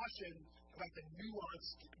just caution about the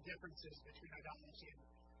nuanced differences between idolatry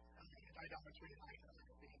and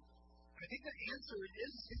iconography? I think the answer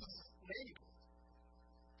is His name.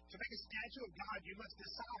 To make a statue of God, you must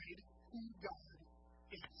decide who God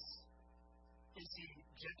is. Is He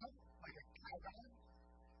gentle, like a cow god?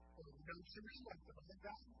 Or nurturing, like the mother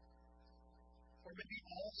god? Or maybe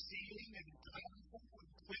all-seeing and powerful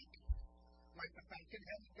and quick, like the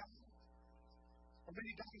falcon-headed god? Or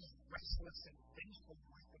maybe God is restless and vengeful,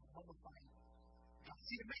 like the mummified God.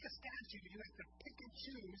 See, to make a statue, you have to pick and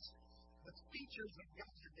choose the features of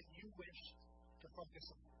God that you wish to focus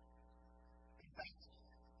on. In fact,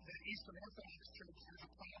 the Eastern Orthodox Church has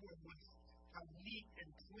a problem with how neat and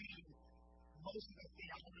clean most of the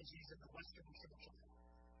theologies in the Western Church are.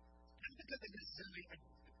 Not because they necessarily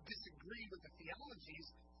disagree with the theologies,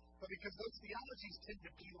 but because those theologies tend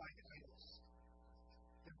to be like idols.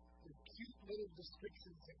 They're cute little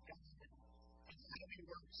descriptions of God and how He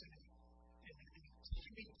works in a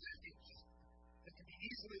tiny package that can be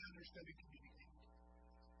easily understood and communicated.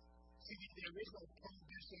 See, the original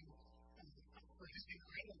prohibition for using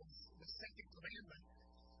idols, the second commandment,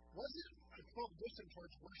 wasn't a prohibition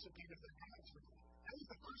towards worshiping of the gods. That was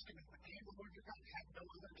the first commandment. And the Lord your God have no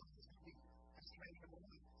other gods to be. That's commandment number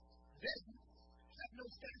 1. Then, have no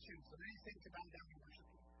statues or anything to bow down and worship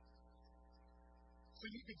you. So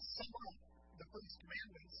you could sum up the first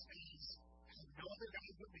commandments as have no other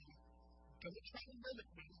gods but me. Don't try to limit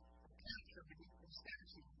me or capture me or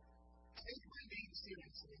statue. Take my name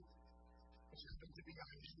seriously, which happens to be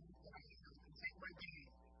idols, but I am, and take my being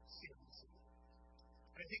seriously.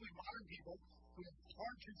 And I think we modern people who are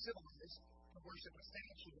far too civilized to worship a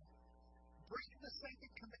statue break the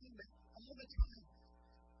second commandment all the time.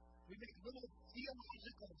 We make little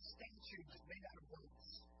theological statues made out of words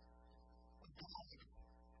of God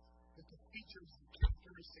with the features and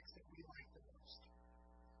characteristics that we like the most.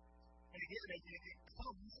 And again, it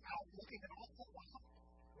comes out looking an awful lot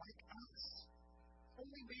like us.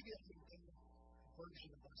 Only maybe a little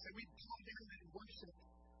version of us. And we bow down and worship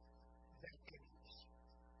that image.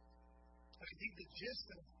 And I think the gist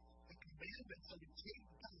of the commandments are to take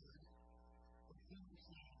God for who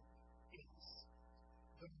He is.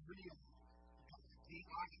 The real God. The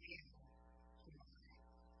I am who I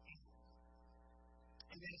am.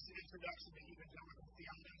 In this introduction to evangelical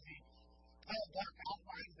theology, Paul Dark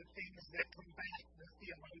outlines the things that combat the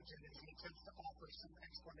theologian as he attempts to offer some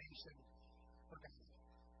explanation for God.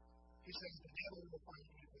 He says the devil will fight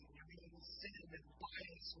you, and your own sin and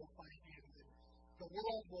bias will fight you, and the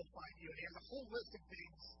world will fight you, and he has a whole list of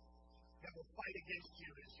things that will fight against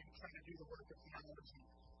you as you try to do the work of theology.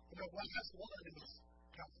 And the last one is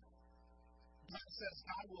God. God says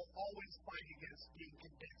God will always fight against being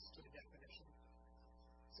condensed to a definition.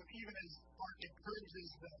 So even as Mark encourages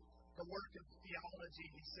the work of theology,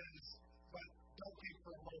 he says, but don't think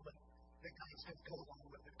for a moment that God's going to go along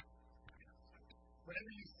with it.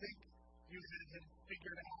 Whatever you think you have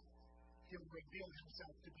figured out, He'll reveal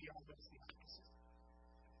Himself to be almost the opposite.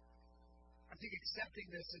 I think accepting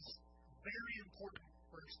this is very important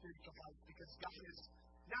for our spiritual health because God is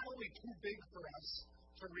not only too big for us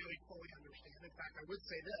to really fully understand. In fact, I would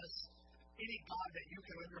say this, any God that you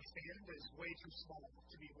can understand is way too small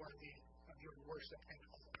to be worthy of your worship and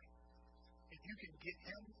honor. If you can get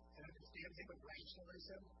Him and understand Him and rationalize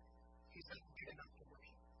Him, He's not big enough to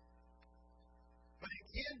worship. But it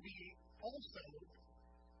can be also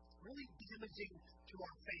really damaging to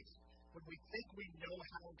our faith when we think we know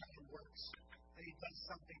how God works and He does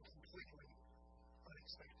something completely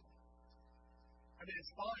unexpected. I mean,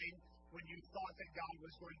 it's fine when you thought that God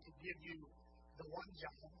was going to give you the one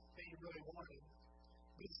job that you really wanted,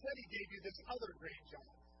 but instead He gave you this other great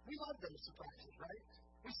job. We love those surprises, right?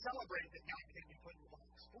 We celebrate that God gave me put in the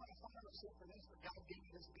box. Well, I thought I was set for this, but God gave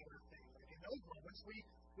me this better thing. Like in those moments,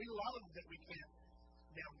 we love that we can't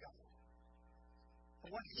nail God. But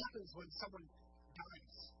what happens when someone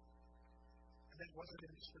dies and then wasn't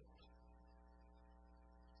in the script?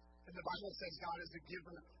 And the Bible says God is the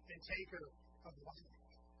giver and taker of life.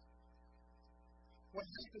 What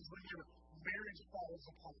happens when your marriage falls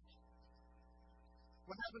apart?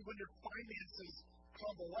 What happens when your finances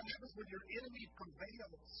crumble? What happens when your enemy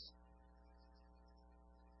prevails?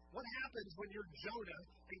 What happens when you're Jonah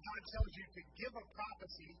and God tells you to give a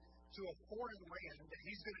prophecy to a foreign land that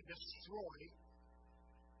he's going to destroy,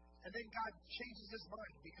 and then God changes his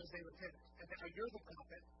mind because they repent, and now you're the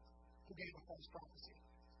prophet who gave a false prophecy?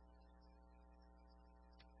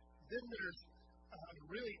 Then there's a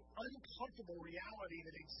really uncomfortable reality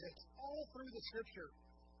that exists all through the Scripture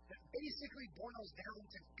that basically boils down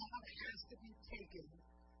to God has to be taken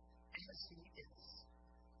as he is,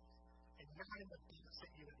 and not in the box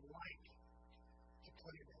that you would like to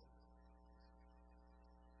put him in.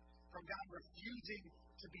 From God refusing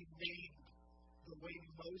to be named the way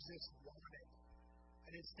Moses wanted,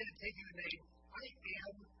 and instead taking the name, I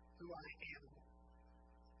am who I am.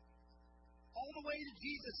 All the way to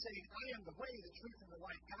Jesus saying, I am the way, the truth, and the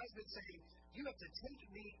life. God's been saying, you have to take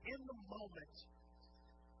me in the moment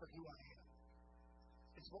for who I am.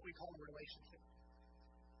 It's what we call a relationship.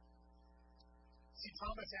 See,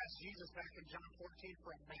 Thomas asked Jesus back in John 14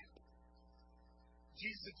 for a map.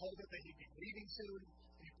 Jesus had told him that he'd be leaving soon,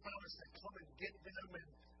 and he promised to come and get them,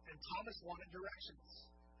 and Thomas wanted directions.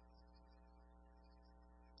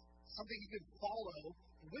 Something he could follow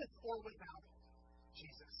with or without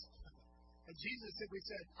Jesus. And Jesus simply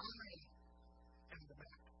said, I am the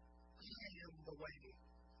map. I am the way.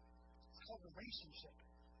 It's called relationship.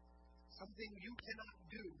 Something you cannot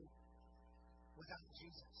do without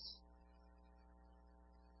Jesus.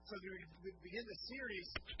 So we begin the series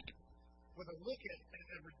with a look at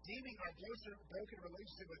redeeming our broken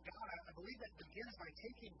relationship with God. I believe that begins by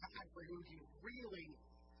taking God for who he really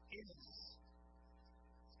is,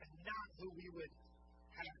 and not who we would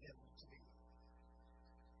have him to be.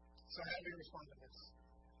 So how do we respond to this?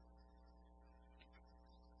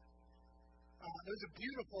 There's a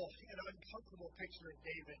beautiful and uncomfortable picture of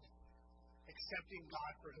David accepting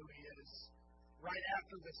God for who he is right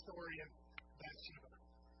after the story of Bathsheba.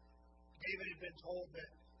 David had been told that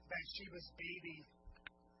Bathsheba's baby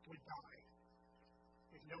would die.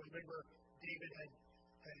 If you don't remember, David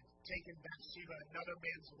had taken Bathsheba, another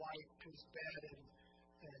man's wife, to his bed,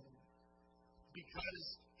 and because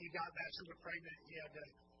he got Bathsheba pregnant, he had to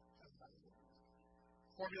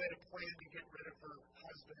formulate a plan to get rid of her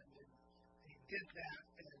husband, and he did that,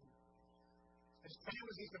 and his plan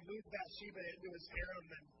was just to move Bathsheba into his harem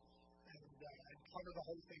and cover the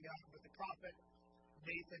whole thing up, but the prophet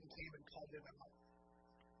Nathan came and called him out.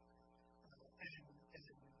 And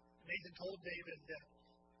Nathan told David that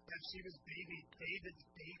Bathsheba's baby, David's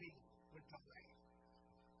baby, would die.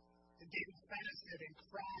 And David fasted and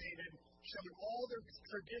cried and showed all the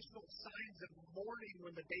traditional signs of mourning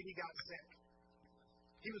when the baby got sick.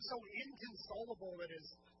 He was so inconsolable that his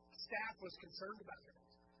staff was concerned about it.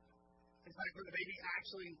 In fact, when the baby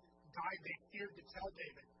actually died, they feared to tell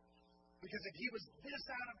David. Because if he was this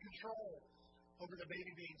out of control over the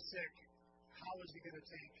baby being sick, how was he going to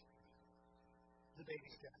take the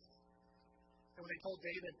baby's death? And when they told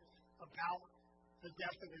David about the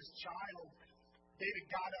death of his child, David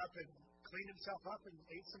got up and cleaned himself up and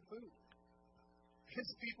ate some food. His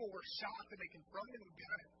people were shocked and they confronted him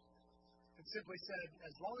about it. And simply said,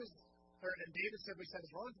 and David simply said,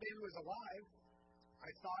 as long as baby was alive, I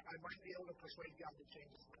thought I might be able to persuade God to change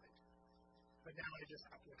his mind. But now I just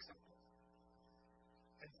have to accept it.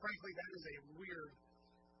 And frankly, that is a weird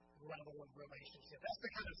level of relationship. That's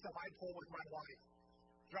the kind of stuff I pull with my wife.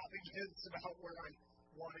 Dropping hints about where I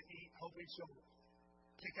want to eat, hoping she'll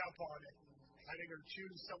pick up on it, and having her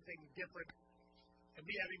choose something different, and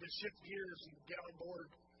me having to shift gears and get on board.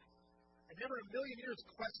 And never in a million years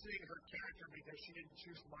questioning her character because she didn't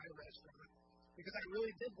choose my restaurant. Because I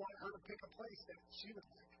really did want her to pick a place that she would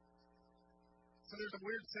like. So there's a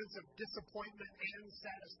weird sense of disappointment and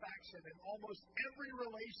satisfaction, and almost every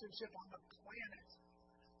relationship on the planet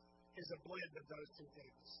is a blend of those two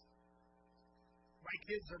things. My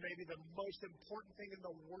kids are maybe the most important thing in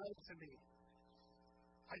the world to me.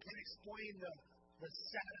 I can't explain the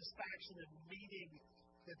satisfaction and meaning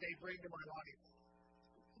that they bring to my life.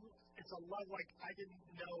 It's a love like I didn't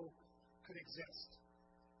know could exist.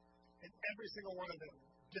 And every single one of them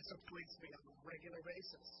disappoints me on a regular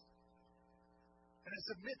basis. And I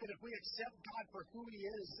submit that if we accept God for who he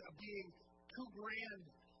is, of being too grand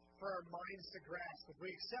for our minds to grasp, if we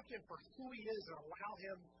accept him for who he is and allow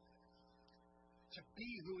him to be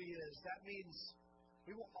who he is, that means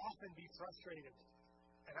we will often be frustrated.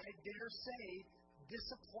 And I dare say,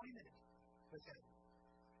 disappointed with him.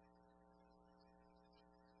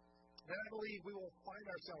 Then I believe we will find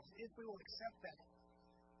ourselves, if we will accept that,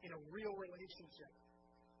 in a real relationship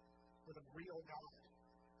with a real God.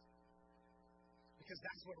 Because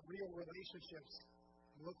that's what real relationships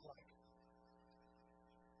look like.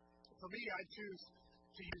 For me, I choose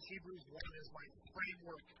to use Hebrews 1 as my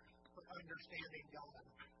framework for understanding God.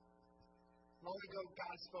 Long ago,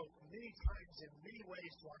 God spoke many times in many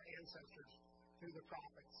ways to our ancestors through the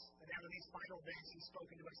prophets. And now in these final days, He's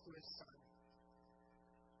spoken to us through His Son.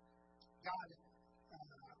 God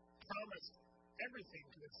promised everything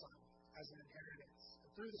to His Son as an inheritance. And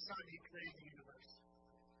through the Son, He created the universe.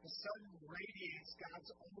 The Son radiates God's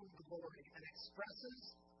own glory and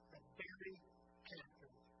expresses the very character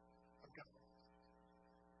of God.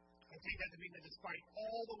 I take that to mean that despite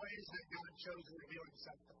all the ways that God chose to reveal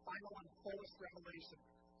Himself, the final and fullest revelation,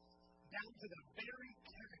 down to the very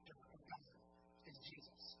character of God, is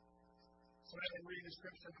Jesus. So when I read the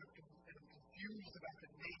Scripture and I'm confused about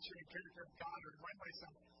the nature and character of God, I remind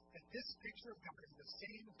myself that this picture of God is the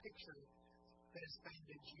same picture that is found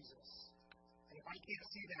in Jesus. And if I can't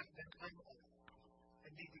see that, then I'm off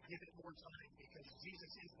and need to give it more time, because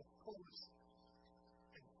Jesus is the fullest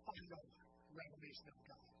and final revelation of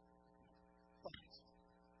God. But,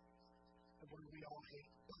 the word we all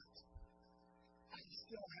hate, but, I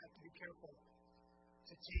still have to be careful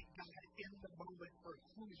to take God in the moment for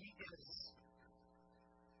who He is.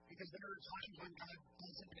 Because there are times when God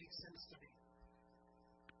doesn't make sense to me.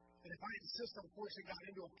 And if I insist on forcing God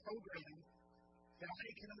into a program that I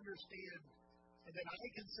can understand and that I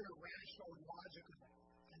consider rational and logical,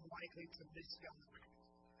 I'm likely to miss God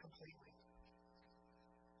completely.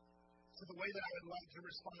 So the way that I would love to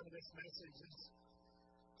respond to this message is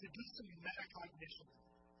to do some metacognition,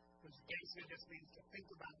 which basically just means to think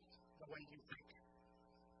about the way you think.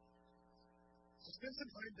 So spend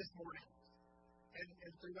some time this morning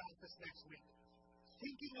and throughout this next week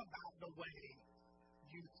thinking about the way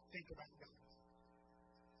you think about God.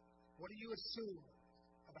 What do you assume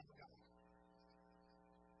about God?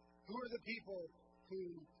 Who are the people who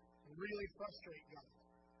really frustrate God,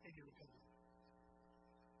 in your opinion?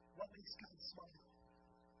 What makes God smile?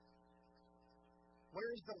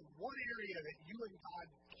 Where is the one area that you and God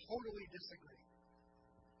totally disagree?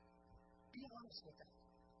 Be honest with that.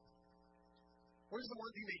 Where's the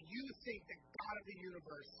one thing that you think the God of the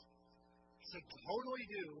universe should totally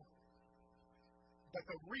do, but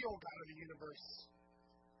the real God of the universe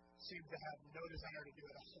seems to have no desire to do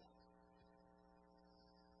it all?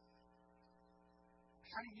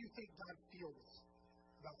 How do you think God feels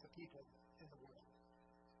about the people in the world?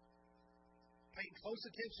 Paying close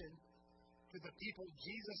attention to the people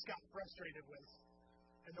Jesus got frustrated with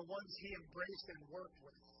and the ones He embraced and worked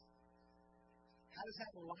with. How does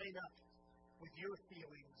that line up with your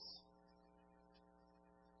feelings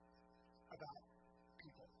about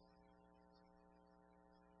people?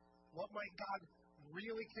 What might God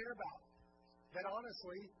really care about that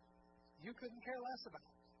honestly you couldn't care less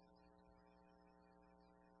about?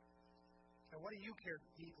 And what do you care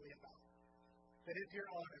deeply about that, if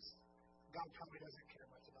you're honest, God probably doesn't care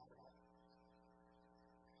much about at all?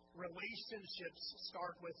 Relationships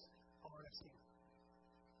start with honesty.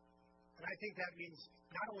 And I think that means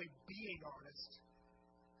not only being honest,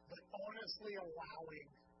 but honestly allowing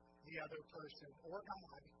the other person or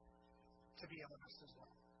God to be honest as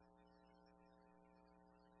well.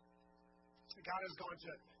 God has gone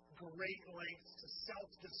to great lengths to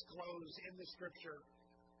self-disclose in the Scripture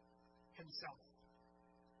Himself.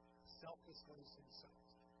 Self-disclose Himself.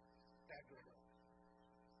 That great.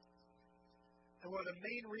 And one of the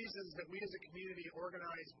main reasons that we as a community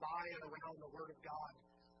organize by and around the Word of God,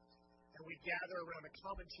 and we gather around a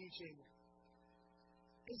common teaching,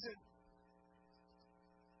 isn't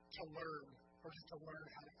to learn, or just to learn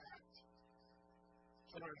how to act,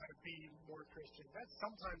 to learn how to be more Christian. That's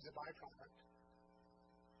sometimes a byproduct.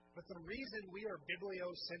 But the reason we are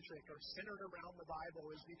bibliocentric, or centered around the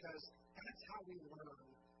Bible, is because that's how we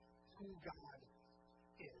learn who God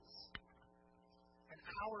is. And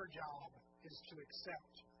our job is to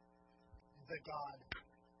accept the God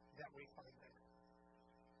that we find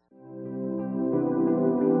there.